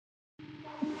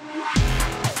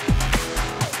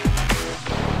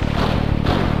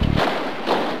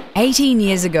18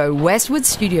 years ago, Westwood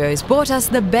Studios brought us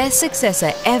the best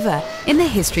successor ever in the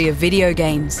history of video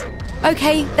games.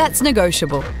 Okay, that's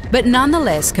negotiable, but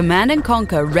nonetheless, Command &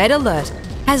 Conquer Red Alert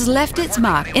has left its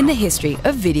mark in the history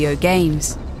of video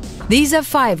games. These are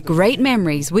 5 great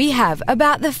memories we have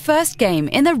about the first game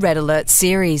in the Red Alert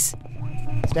series.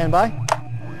 Stand by.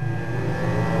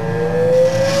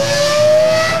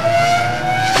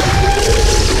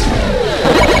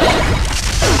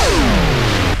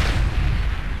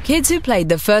 Kids who played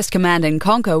the first Command &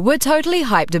 Conquer were totally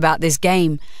hyped about this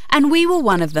game, and we were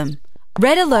one of them.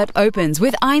 Red Alert opens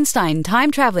with Einstein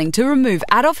time-traveling to remove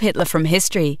Adolf Hitler from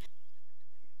history.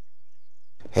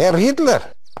 Herr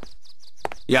Hitler!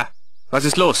 Ja, was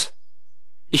ist los?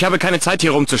 Ich habe keine Zeit,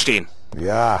 hier rumzustehen.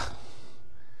 Ja,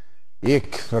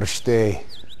 ich verstehe.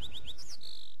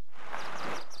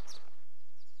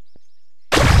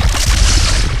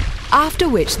 After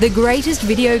which, the greatest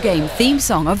video game theme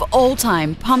song of all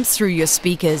time pumps through your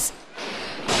speakers.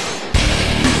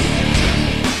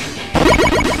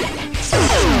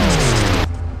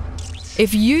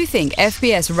 If you think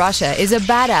FPS Russia is a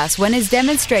badass when it's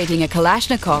demonstrating a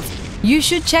Kalashnikov, you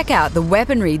should check out the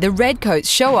weaponry the Redcoats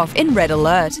show off in Red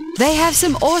Alert. They have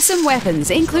some awesome weapons,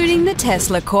 including the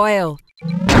Tesla Coil.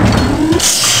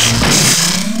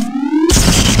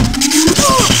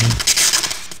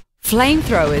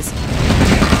 Flamethrowers,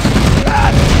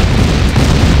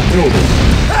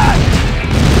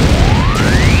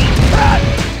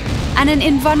 and an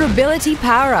invulnerability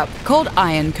power-up called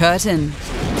Iron Curtain.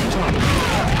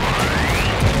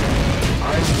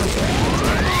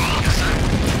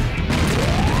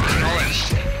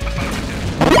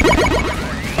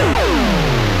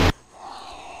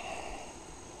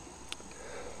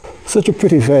 Such a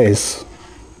pretty face.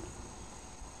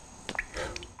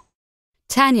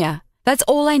 Tanya, that's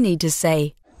all I need to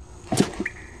say.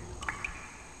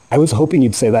 I was hoping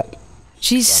you'd say that.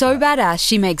 She's so badass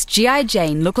she makes G.I.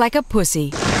 Jane look like a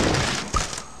pussy.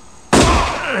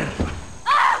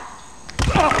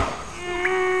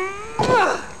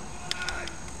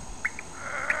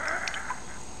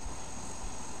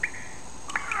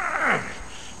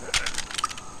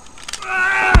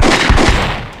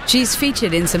 She's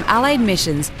featured in some Allied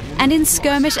missions and in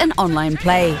skirmish and online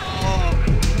play.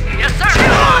 Yes, sir!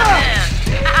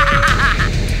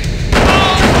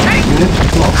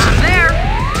 I'm there!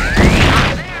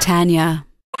 Tanya.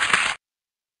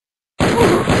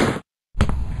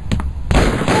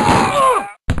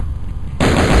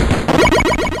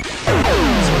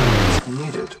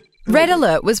 Red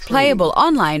Alert was playable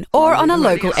online or on a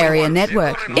local area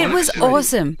network. It was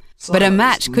awesome. But a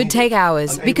match could take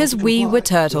hours because we were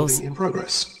turtles. Vehicle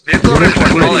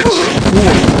report knowledge.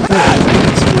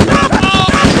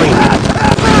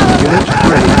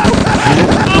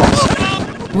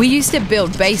 We used to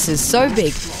build bases so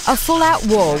big, a full-out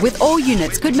war with all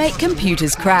units could make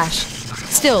computers crash.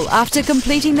 Still, after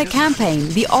completing the campaign,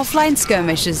 the offline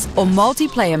skirmishes or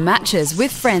multiplayer matches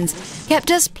with friends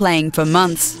kept us playing for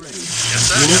months.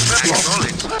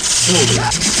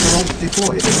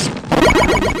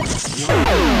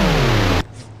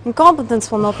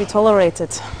 Incompetence will not be tolerated.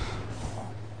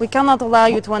 We cannot allow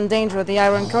you to endanger the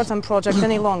Iron Curtain project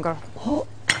any longer.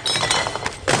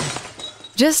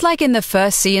 Just like in the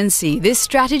first C&C, this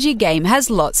strategy game has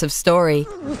lots of story.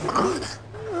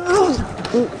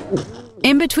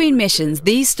 In between missions,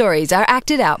 these stories are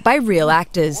acted out by real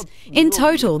actors. In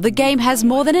total, the game has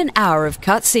more than an hour of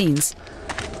cutscenes.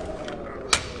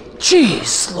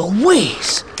 Jeez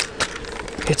Louise!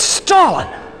 It's Stalin!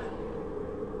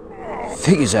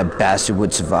 Figures that bastard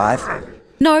would survive.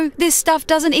 No, this stuff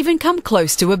doesn't even come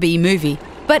close to a B-movie,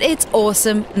 but it's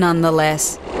awesome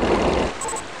nonetheless.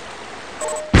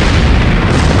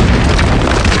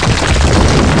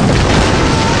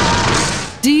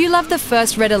 Do you love the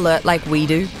first Red Alert like we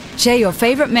do? Share your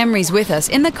favorite memories with us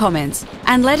in the comments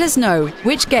and let us know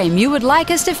which game you would like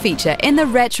us to feature in the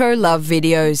Retro Love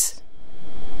videos.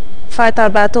 Fight our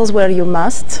battles where you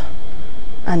must,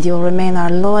 and you'll remain our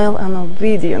loyal and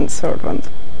obedient servant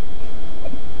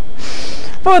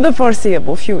for the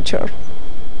foreseeable future.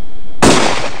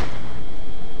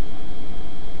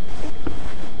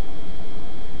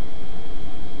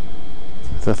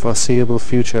 The foreseeable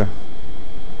future.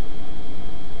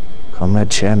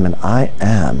 Comrade Chairman, I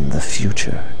am the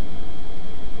future.